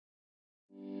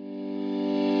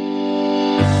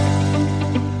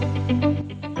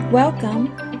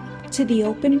Welcome to the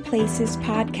Open Places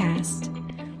podcast,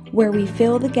 where we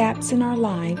fill the gaps in our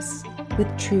lives with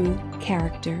true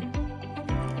character.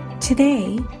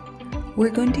 Today, we're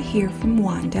going to hear from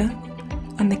Wanda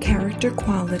on the character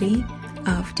quality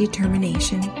of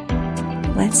determination.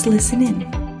 Let's listen in.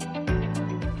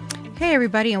 Hey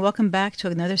everybody, and welcome back to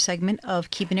another segment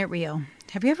of Keeping It Real.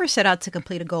 Have you ever set out to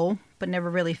complete a goal but never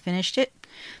really finished it?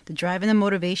 The drive and the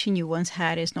motivation you once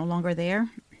had is no longer there.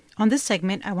 On this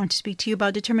segment, I want to speak to you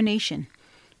about determination.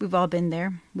 We've all been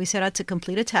there. We set out to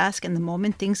complete a task, and the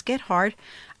moment things get hard,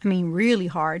 really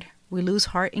hard, we lose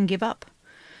heart and give up.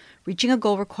 Reaching a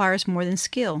goal requires more than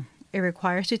skill. It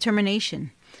requires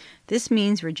determination. This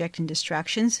means rejecting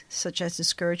distractions such as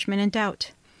discouragement and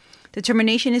doubt.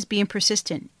 Determination is being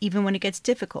persistent, even when it gets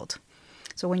difficult.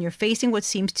 So when you're facing what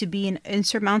seems to be an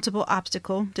insurmountable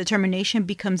obstacle, determination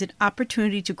becomes an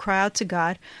opportunity to cry out to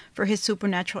God for His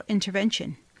supernatural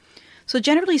intervention. So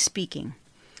generally speaking,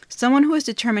 someone who is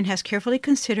determined has carefully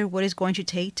considered what it's going to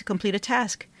take to complete a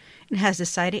task and has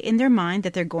decided in their mind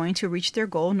that they're going to reach their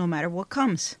goal no matter what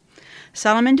comes.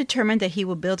 Solomon determined that he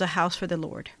would build a house for the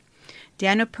Lord.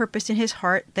 Daniel purposed in his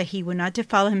heart that he would not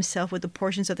defile himself with the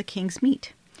portions of the king's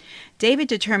meat. David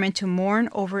determined to mourn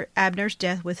over Abner's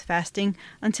death with fasting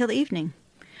until evening.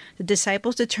 The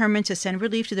disciples determined to send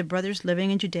relief to the brothers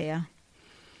living in Judea.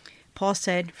 Paul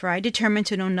said, "For I determined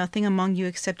to know nothing among you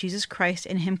except Jesus Christ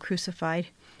and Him crucified."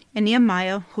 And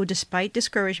Nehemiah, who despite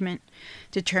discouragement,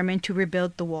 determined to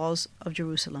rebuild the walls of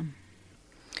Jerusalem.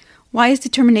 Why is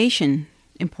determination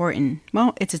important?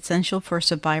 Well, it's essential for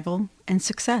survival and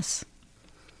success.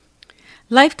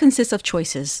 Life consists of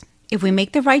choices. If we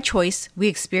make the right choice, we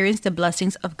experience the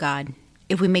blessings of God.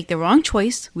 If we make the wrong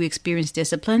choice, we experience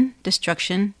discipline,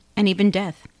 destruction, and even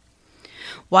death.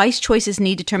 Wise choices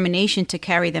need determination to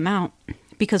carry them out,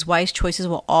 because wise choices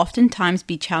will oftentimes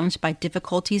be challenged by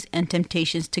difficulties and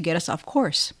temptations to get us off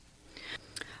course.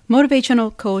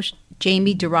 Motivational coach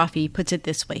Jamie DeRaffi puts it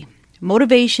this way: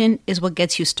 motivation is what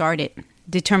gets you started.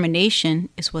 Determination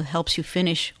is what helps you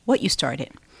finish what you started.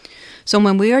 So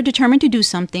when we are determined to do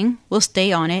something, we'll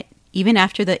stay on it even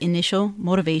after the initial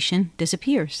motivation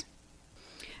disappears.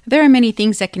 There are many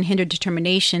things that can hinder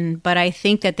determination, but I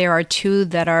think that there are two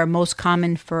that are most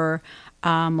common for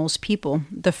most people.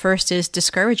 The first is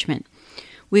discouragement.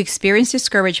 We experience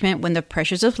discouragement when the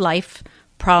pressures of life,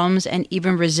 problems, and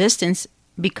even resistance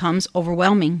becomes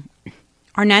overwhelming.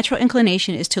 Our natural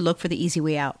inclination is to look for the easy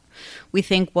way out. We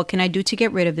think, what can I do to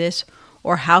get rid of this?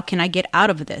 Or how can I get out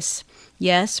of this?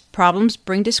 Yes, problems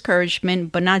bring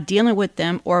discouragement, but not dealing with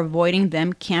them or avoiding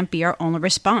them can't be our only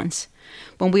response.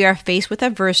 When we are faced with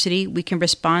adversity, we can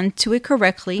respond to it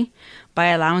correctly by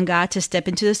allowing God to step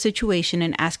into the situation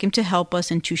and ask Him to help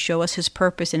us and to show us His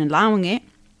purpose in allowing it.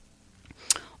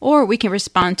 Or we can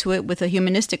respond to it with a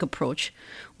humanistic approach,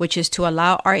 which is to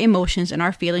allow our emotions and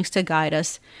our feelings to guide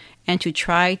us and to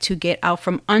try to get out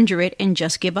from under it and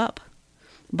just give up.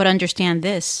 But understand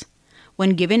this: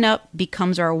 when giving up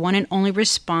becomes our one and only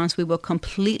response, we will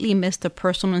completely miss the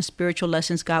personal and spiritual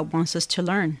lessons God wants us to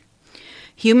learn.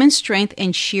 Human strength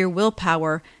and sheer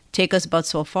willpower take us but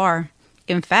so far.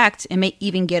 In fact, it may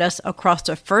even get us across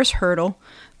the first hurdle,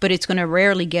 but it's going to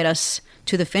rarely get us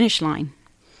to the finish line.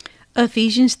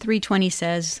 Ephesians 3:20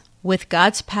 says, "With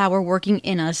God's power working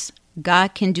in us,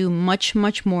 God can do much,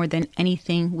 much more than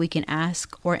anything we can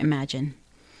ask or imagine."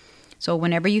 So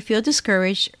whenever you feel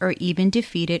discouraged or even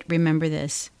defeated, remember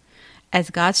this: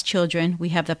 as God's children, we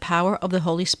have the power of the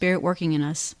Holy Spirit working in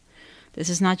us. This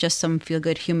is not just some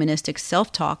feel-good humanistic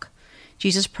self-talk.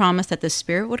 Jesus promised that the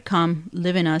Spirit would come,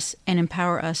 live in us, and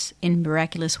empower us in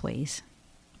miraculous ways.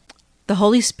 The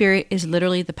Holy Spirit is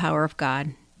literally the power of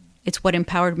God. It's what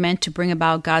empowered men to bring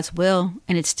about God's will,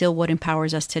 and it's still what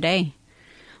empowers us today.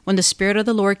 When the Spirit of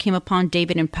the Lord came upon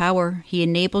David in power, He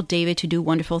enabled David to do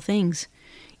wonderful things,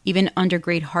 even under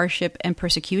great hardship and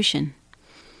persecution.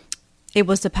 It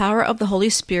was the power of the Holy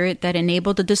Spirit that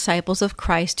enabled the disciples of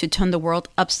Christ to turn the world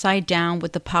upside down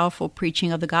with the powerful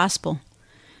preaching of the gospel.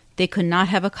 They could not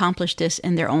have accomplished this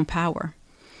in their own power.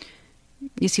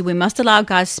 You see, we must allow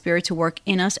God's Spirit to work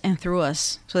in us and through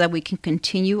us so that we can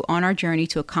continue on our journey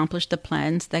to accomplish the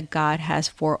plans that God has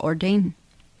foreordained.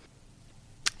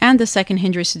 And the second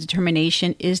hindrance to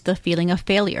determination is the feeling of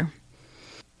failure.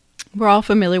 We're all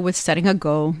familiar with setting a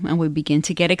goal and we begin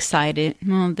to get excited.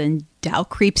 Well, then doubt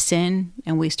creeps in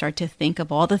and we start to think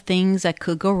of all the things that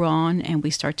could go wrong, and we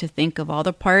start to think of all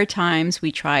the prior times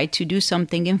we tried to do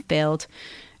something and failed.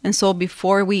 And so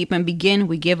before we even begin,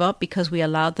 we give up because we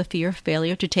allowed the fear of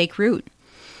failure to take root.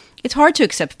 It's hard to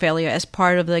accept failure as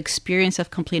part of the experience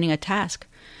of completing a task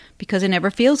because it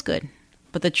never feels good.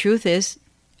 But the truth is,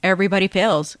 Everybody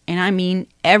fails, and I mean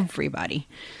everybody.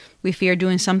 We fear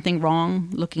doing something wrong,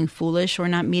 looking foolish, or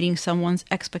not meeting someone's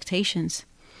expectations.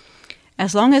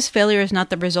 As long as failure is not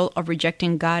the result of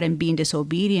rejecting God and being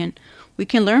disobedient, we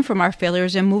can learn from our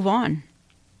failures and move on.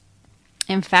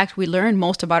 In fact, we learn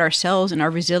most about ourselves and our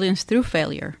resilience through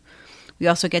failure. We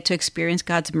also get to experience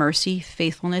God's mercy,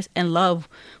 faithfulness, and love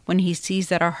when He sees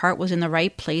that our heart was in the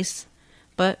right place,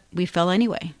 but we fell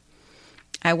anyway.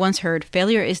 I once heard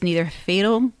failure is neither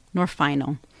fatal nor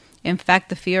final. In fact,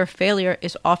 the fear of failure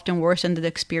is often worse than the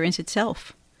experience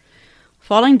itself.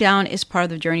 Falling down is part of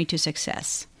the journey to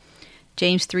success.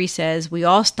 James 3 says, we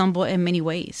all stumble in many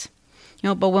ways.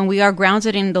 But when we are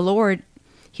grounded in the Lord,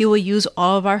 He will use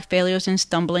all of our failures and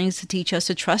stumblings to teach us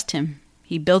to trust Him.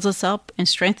 He builds us up and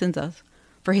strengthens us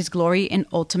for His glory and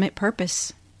ultimate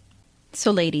purpose.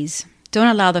 So ladies, don't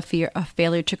allow the fear of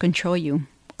failure to control you,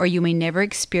 or you may never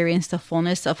experience the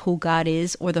fullness of who God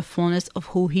is or the fullness of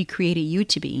who He created you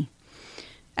to be.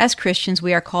 As Christians,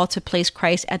 we are called to place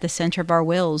Christ at the center of our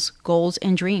wills, goals,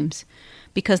 and dreams,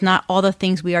 because not all the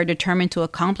things we are determined to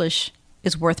accomplish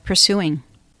is worth pursuing.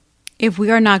 If we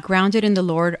are not grounded in the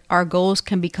Lord, our goals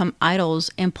can become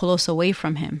idols and pull us away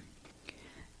from Him.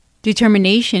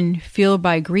 Determination fueled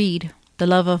by greed, the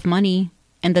love of money,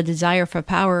 and the desire for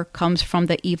power comes from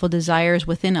the evil desires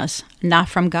within us, not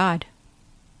from God.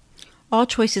 All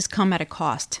choices come at a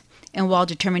cost, and while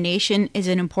determination is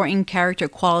an important character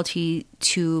quality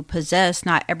to possess,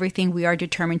 not everything we are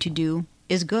determined to do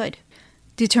is good.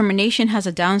 Determination has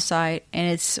a downside,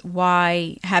 and it's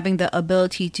why having the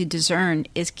ability to discern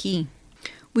is key.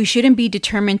 We shouldn't be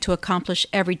determined to accomplish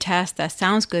every task that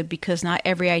sounds good because not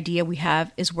every idea we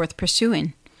have is worth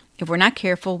pursuing. If we're not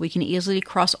careful, we can easily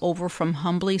cross over from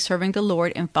humbly serving the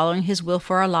Lord and following His will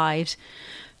for our lives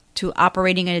to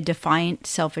operating in a defiant,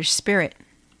 selfish spirit.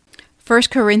 1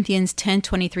 Corinthians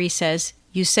 10:23 says,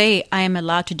 you say, I am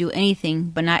allowed to do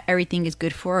anything, but not everything is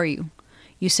good for you.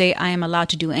 You say, I am allowed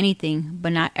to do anything,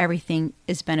 but not everything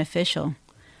is beneficial.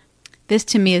 This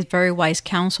to me is very wise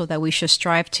counsel that we should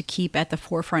strive to keep at the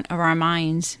forefront of our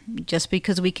minds. Just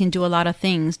because we can do a lot of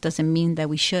things doesn't mean that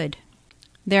we should.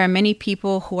 There are many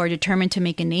people who are determined to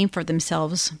make a name for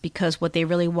themselves because what they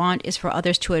really want is for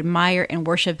others to admire and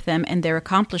worship them and their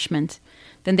accomplishments.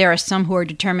 Then there are some who are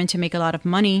determined to make a lot of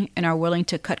money and are willing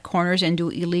to cut corners and do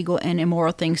illegal and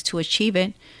immoral things to achieve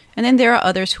it. And then there are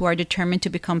others who are determined to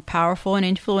become powerful and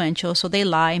influential, so they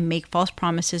lie, make false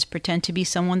promises, pretend to be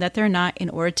someone that they're not in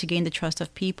order to gain the trust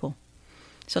of people.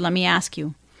 So let me ask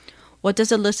you, what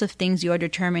does a list of things you are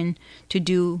determined to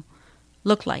do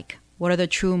look like? What are the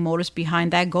true motives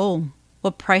behind that goal?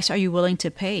 What price are you willing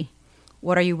to pay?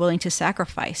 What are you willing to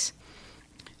sacrifice?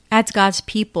 As God's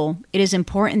people, it is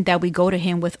important that we go to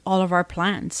Him with all of our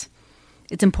plans.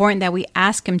 It's important that we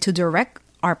ask Him to direct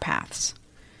our paths.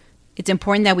 It's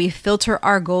important that we filter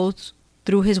our goals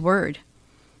through His Word.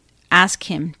 Ask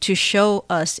Him to show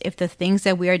us if the things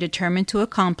that we are determined to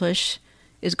accomplish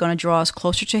is going to draw us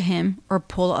closer to Him or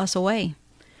pull us away.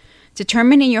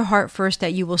 Determine in your heart first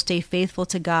that you will stay faithful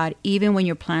to God even when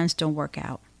your plans don't work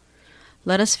out.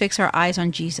 Let us fix our eyes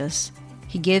on Jesus.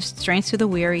 He gives strength to the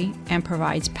weary and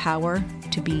provides power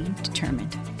to be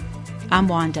determined. I'm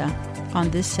Wanda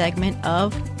on this segment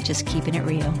of Just Keeping It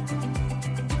Real.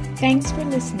 Thanks for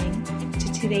listening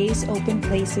to today's Open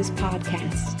Places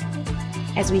podcast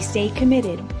as we stay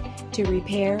committed to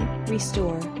repair,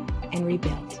 restore, and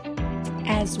rebuild.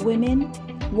 As women,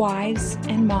 wives,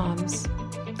 and moms,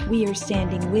 we are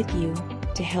standing with you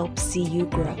to help see you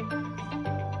grow.